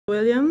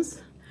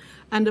Williams,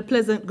 and a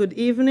pleasant good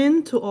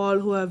evening to all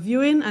who are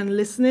viewing and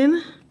listening.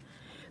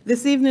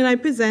 This evening I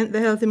present the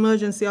Health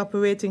Emergency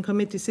Operating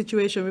Committee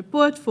Situation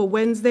Report for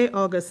Wednesday,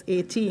 August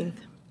 18th.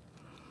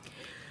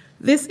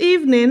 This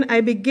evening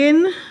I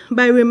begin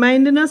by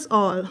reminding us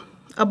all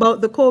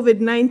about the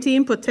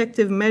COVID-19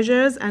 protective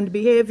measures and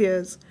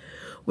behaviors,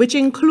 which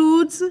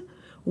includes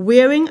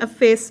wearing a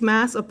face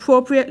mask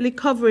appropriately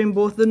covering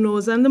both the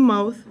nose and the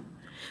mouth,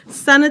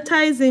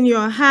 sanitizing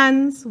your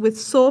hands with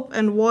soap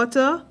and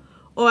water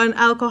or an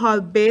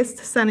alcohol-based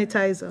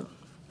sanitizer,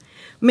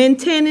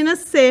 maintaining a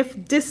safe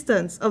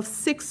distance of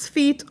 6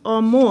 feet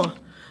or more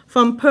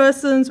from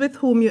persons with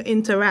whom you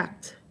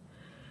interact,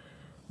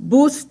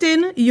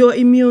 boosting your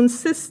immune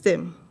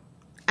system,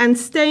 and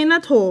staying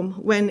at home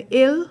when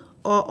ill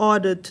or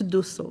ordered to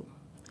do so.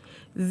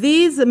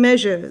 These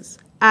measures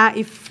are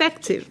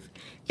effective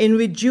in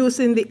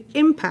reducing the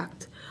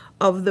impact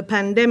of the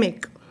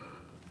pandemic.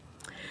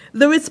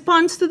 The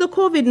response to the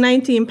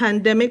COVID-19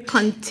 pandemic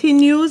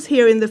continues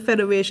here in the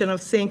Federation of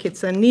St.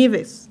 Kitts and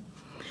Nevis.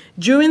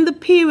 During the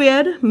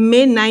period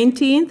May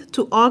 19th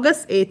to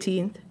August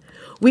 18th,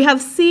 we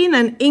have seen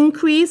an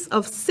increase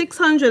of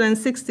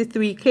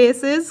 663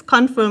 cases,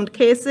 confirmed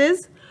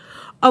cases,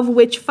 of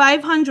which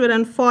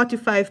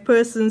 545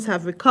 persons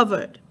have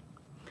recovered.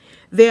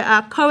 There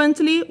are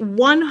currently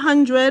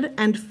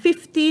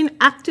 115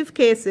 active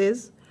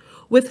cases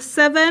with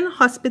 7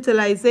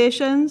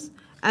 hospitalizations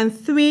and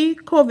 3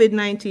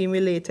 COVID-19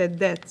 related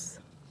deaths.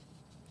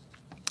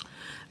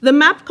 The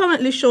map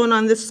currently shown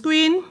on the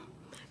screen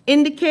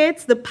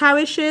indicates the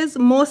parishes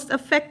most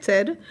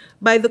affected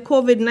by the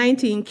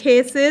COVID-19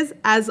 cases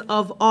as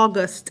of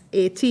August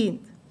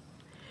 18th.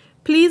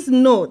 Please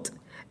note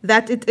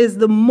that it is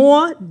the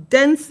more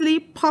densely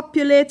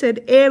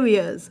populated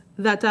areas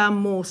that are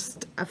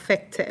most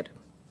affected.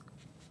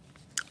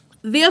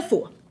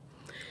 Therefore,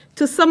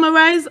 to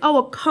summarize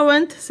our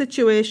current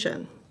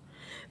situation,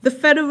 the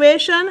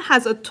Federation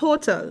has a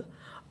total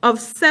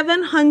of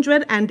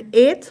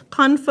 708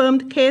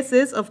 confirmed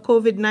cases of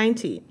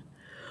COVID-19,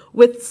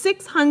 with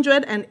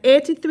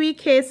 683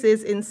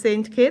 cases in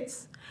St.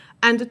 Kitts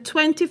and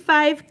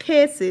 25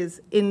 cases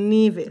in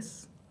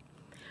Nevis.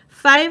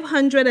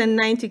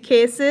 590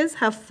 cases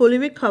have fully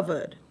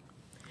recovered.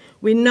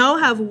 We now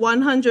have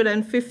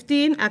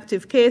 115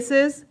 active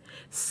cases,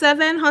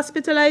 7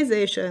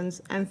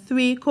 hospitalizations, and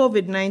 3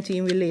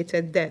 COVID-19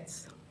 related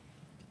deaths.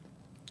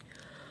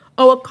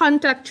 Our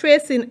contact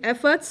tracing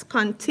efforts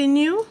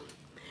continue.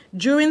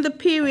 During the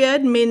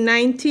period May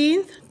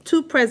 19th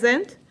to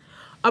present,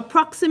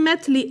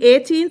 approximately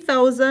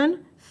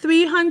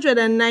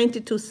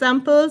 18,392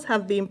 samples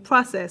have been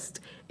processed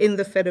in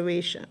the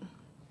Federation.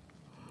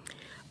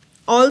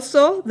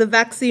 Also, the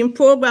vaccine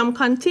program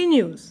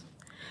continues,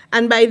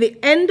 and by the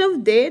end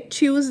of day,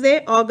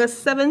 Tuesday,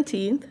 August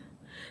 17th,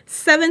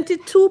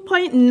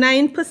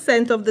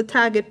 72.9% of the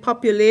target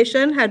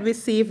population had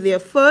received their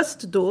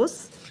first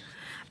dose,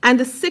 and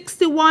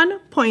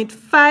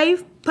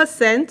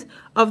 61.5%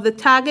 of the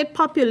target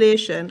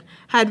population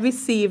had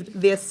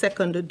received their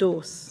second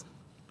dose.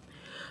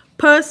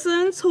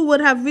 Persons who would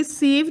have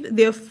received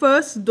their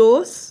first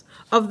dose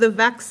of the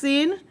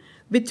vaccine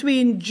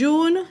between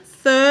June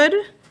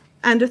 3rd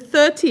and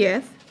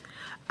 30th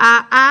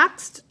are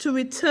asked to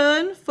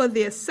return for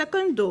their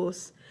second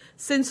dose,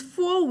 since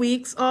 4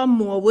 weeks or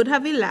more would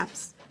have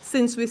elapsed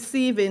since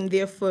receiving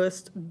their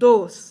first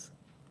dose.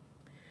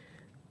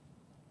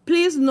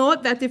 Please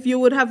note that if you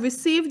would have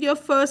received your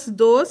first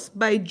dose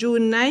by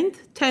June 9th,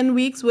 10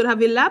 weeks would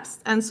have elapsed,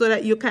 and so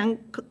that you can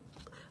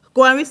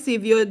go and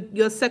receive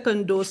your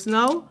second dose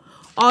now.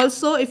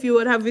 Also, if you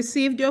would have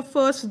received your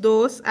first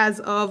dose as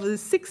of the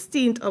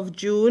 16th of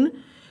June,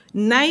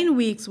 9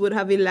 weeks would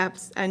have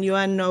elapsed, and you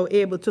are now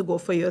able to go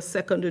for your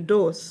second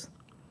dose.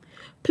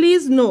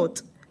 Please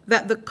note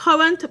that the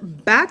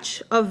current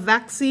batch of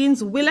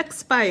vaccines will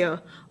expire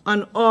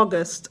on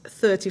August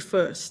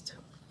 31st.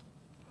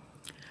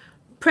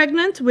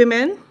 Pregnant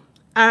women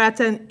are at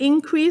an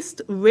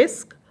increased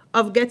risk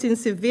of getting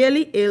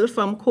severely ill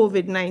from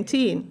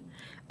COVID-19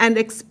 and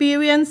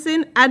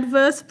experiencing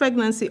adverse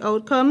pregnancy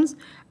outcomes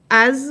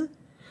as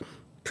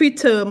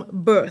preterm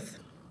birth.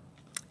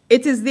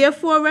 It is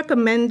therefore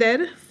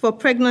recommended for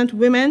pregnant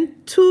women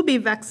to be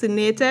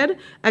vaccinated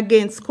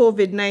against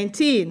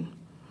COVID-19.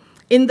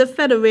 In the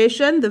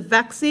Federation, the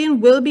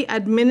vaccine will be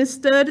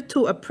administered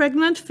to a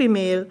pregnant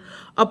female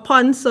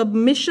upon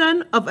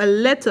submission of a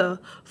letter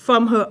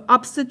from her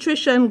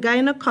obstetrician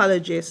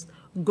gynecologist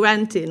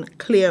granting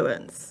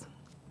clearance.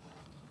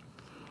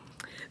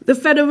 The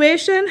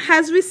Federation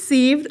has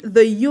received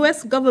the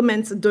U.S.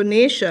 government's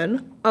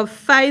donation of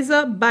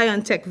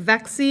Pfizer-BioNTech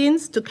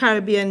vaccines to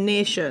Caribbean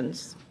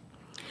nations.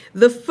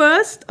 The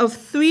first of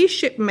 3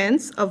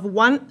 shipments of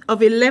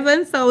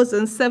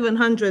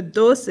 11,700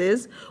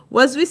 doses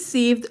was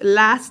received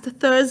last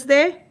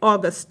Thursday,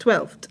 August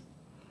 12th.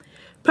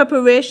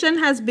 Preparation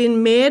has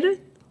been made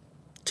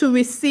to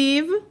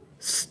receive,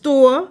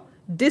 store,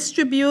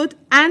 distribute,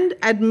 and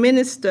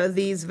administer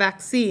these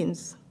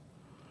vaccines.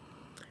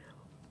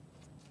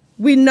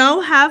 We now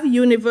have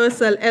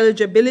universal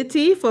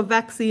eligibility for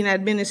vaccine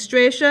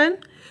administration,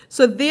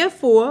 so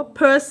therefore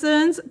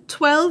persons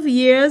 12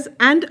 years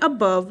and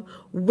above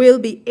will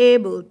be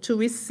able to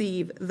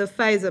receive the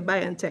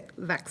Pfizer-BioNTech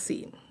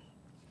vaccine.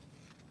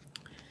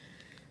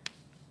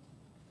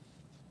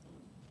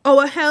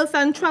 Our health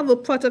and travel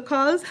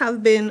protocols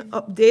have been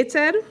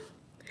updated.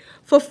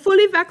 For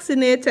fully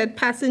vaccinated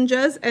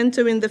passengers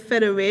entering the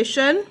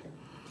Federation,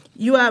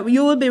 you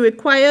will be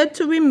required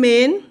to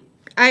remain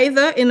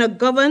either in a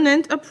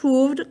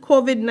government-approved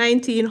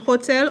COVID-19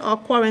 hotel or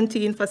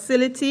quarantine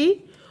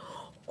facility,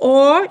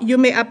 or you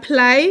may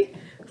apply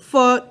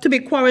to be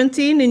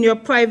quarantined in your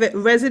private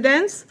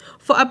residence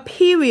for a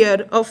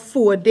period of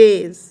 4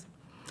 days.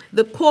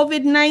 The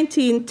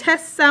COVID-19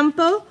 test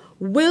sample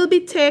will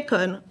be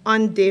taken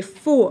on day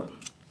 4.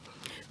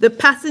 The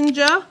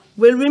passenger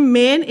will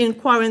remain in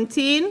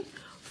quarantine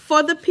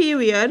for the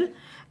period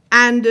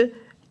and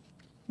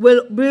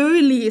will be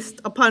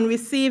released upon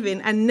receiving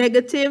a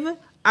negative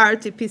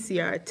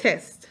RT-PCR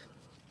test.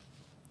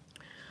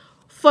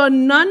 For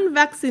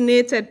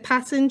non-vaccinated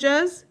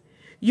passengers,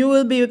 you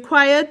will be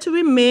required to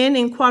remain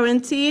in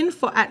quarantine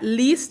for at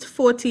least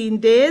 14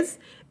 days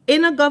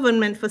in a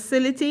government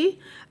facility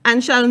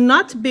and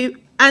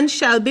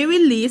shall be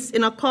released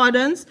in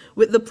accordance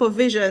with the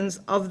provisions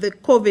of the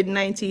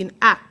COVID-19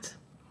 Act.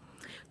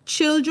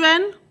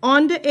 Children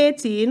under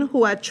 18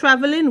 who are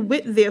traveling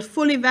with their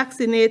fully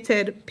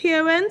vaccinated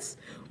parents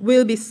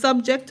will be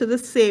subject to the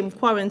same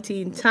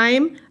quarantine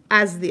time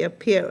as their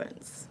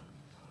parents.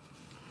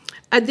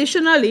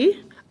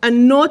 Additionally, a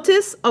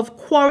notice of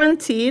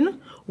quarantine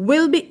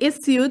will be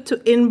issued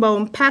to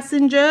inbound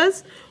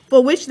passengers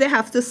for which they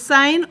have to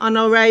sign on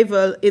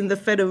arrival in the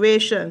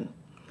Federation.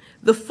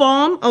 The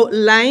form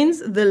outlines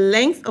the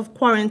length of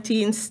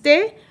quarantine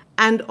stay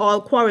and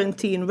all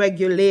quarantine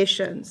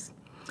regulations.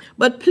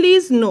 But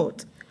please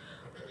note,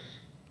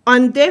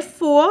 on day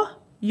 4,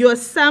 your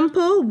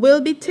sample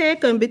will be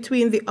taken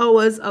between the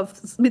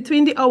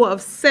hour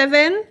of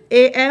 7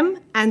 a.m.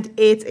 and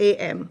 8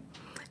 a.m.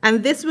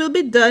 And this will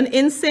be done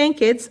in St.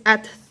 Kitts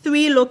at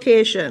 3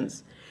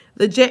 locations: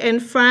 the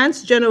JN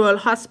France General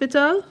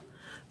Hospital,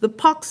 the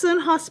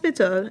Poxon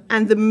Hospital,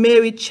 and the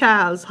Mary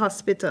Charles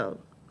Hospital.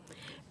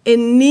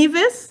 In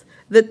Nevis,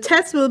 the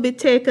test will be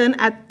taken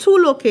at 2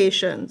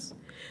 locations: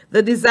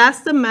 the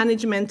Disaster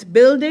Management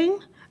Building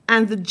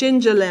and the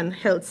Gingerland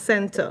Health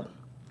Center.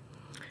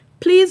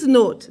 Please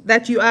note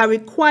that you are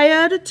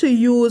required to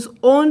use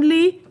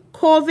only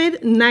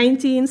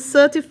COVID-19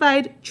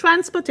 certified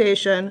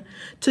transportation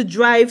to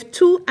drive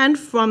to and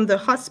from the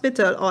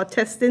hospital or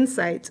testing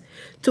site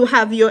to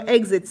have your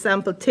exit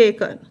sample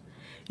taken.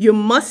 You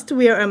must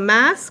wear a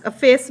mask, a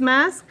face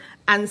mask,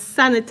 and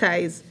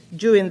sanitize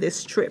during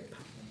this trip.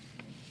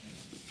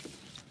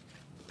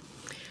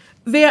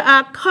 There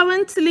are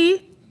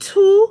currently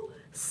 2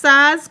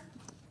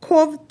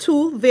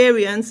 SARS-CoV-2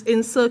 variants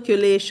in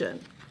circulation: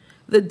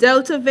 the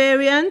Delta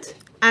variant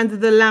and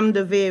the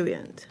Lambda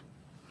variant.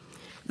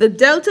 The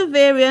Delta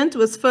variant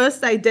was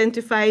first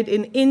identified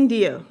in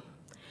India.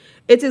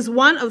 It is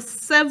one of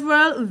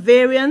several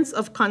variants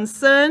of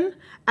concern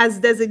as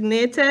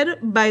designated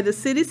by the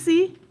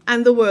CDC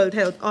and the World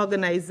Health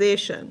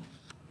Organization.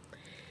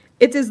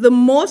 It is the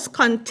most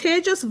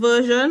contagious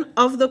version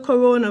of the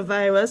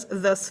coronavirus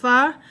thus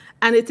far,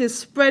 and it is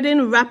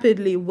spreading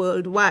rapidly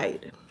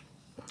worldwide.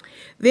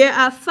 There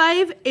are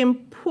 5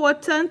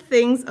 important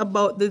things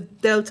about the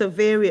Delta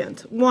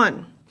variant.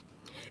 1,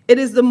 it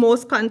is the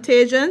most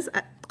contagious,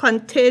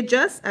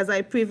 as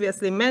I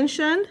previously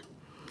mentioned.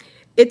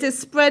 It is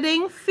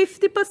spreading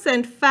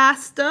 50%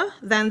 faster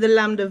than the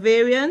Lambda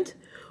variant,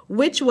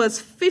 which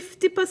was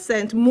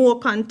 50% more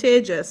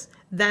contagious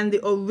than the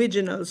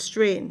original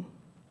strain.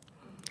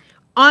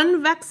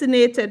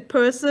 Unvaccinated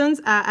persons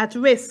are at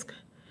risk.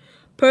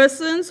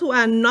 Persons who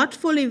are not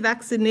fully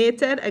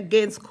vaccinated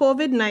against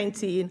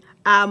COVID-19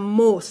 are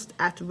most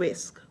at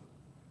risk.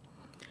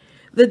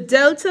 The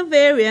Delta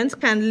variant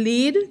can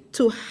lead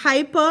to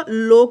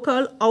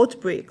hyper-local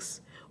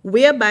outbreaks,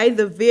 whereby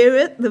the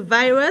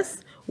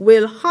virus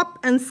will hop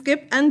and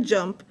skip and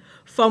jump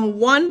from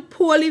one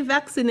poorly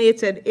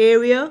vaccinated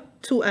area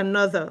to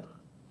another.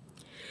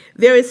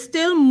 There is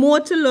still more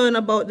to learn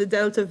about the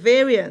Delta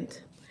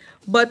variant,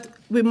 but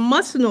we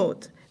must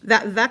note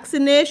that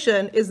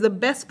vaccination is the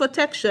best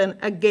protection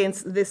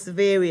against this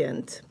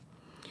variant.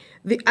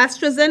 The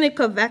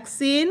AstraZeneca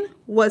vaccine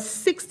was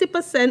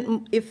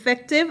 60%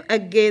 effective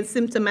against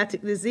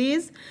symptomatic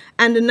disease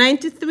and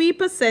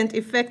 93%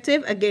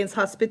 effective against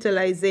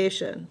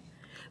hospitalization.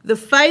 The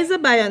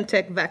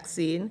Pfizer-BioNTech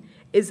vaccine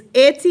is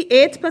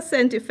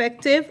 88%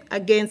 effective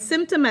against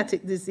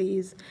symptomatic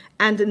disease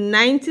and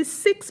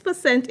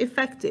 96%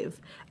 effective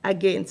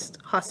against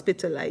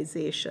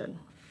hospitalization.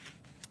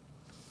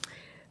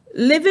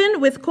 Living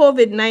with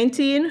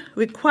COVID-19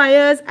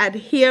 requires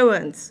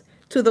adherence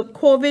to the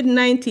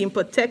COVID-19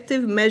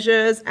 protective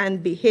measures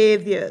and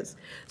behaviors.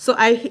 So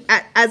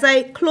as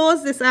I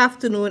close this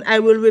afternoon, I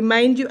will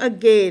remind you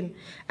again,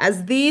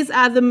 as these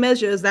are the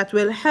measures that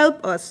will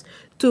help us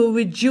to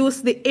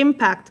reduce the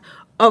impact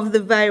of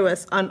the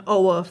virus on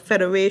our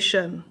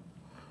federation.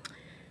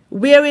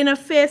 Wearing a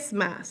face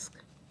mask,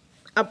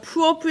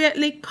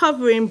 appropriately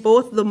covering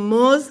both the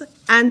nose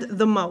and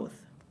the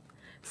mouth,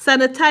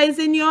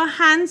 sanitizing your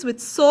hands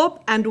with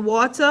soap and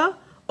water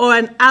or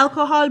an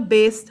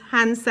alcohol-based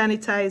hand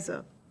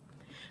sanitizer,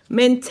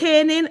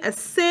 maintaining a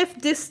safe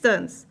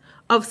distance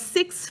of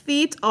 6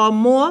 feet or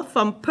more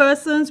from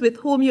persons with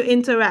whom you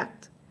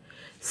interact,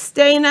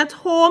 staying at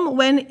home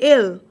when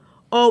ill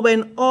or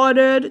when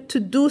ordered to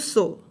do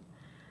so,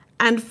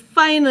 and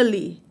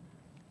finally,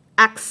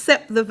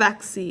 accept the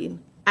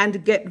vaccine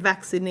and get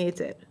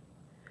vaccinated.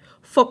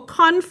 For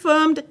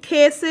confirmed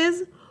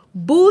cases,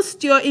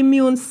 boost your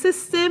immune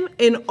system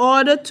in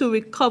order to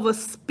recover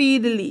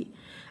speedily,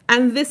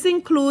 and this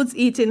includes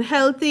eating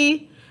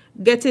healthy,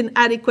 getting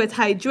adequate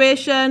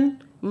hydration,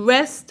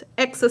 rest,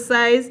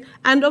 exercise,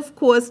 and of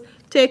course,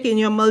 taking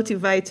your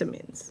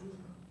multivitamins.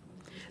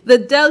 The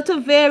Delta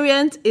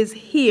variant is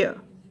here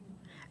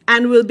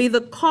and will be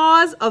the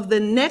cause of the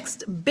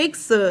next big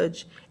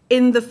surge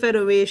in the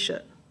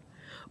Federation.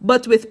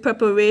 But with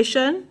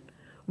preparation,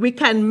 we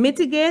can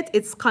mitigate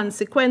its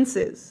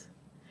consequences.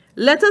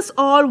 Let us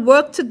all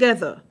work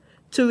together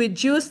to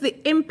reduce the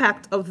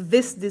impact of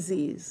this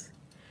disease.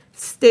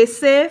 Stay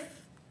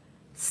safe,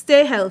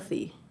 stay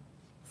healthy.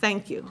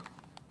 Thank you.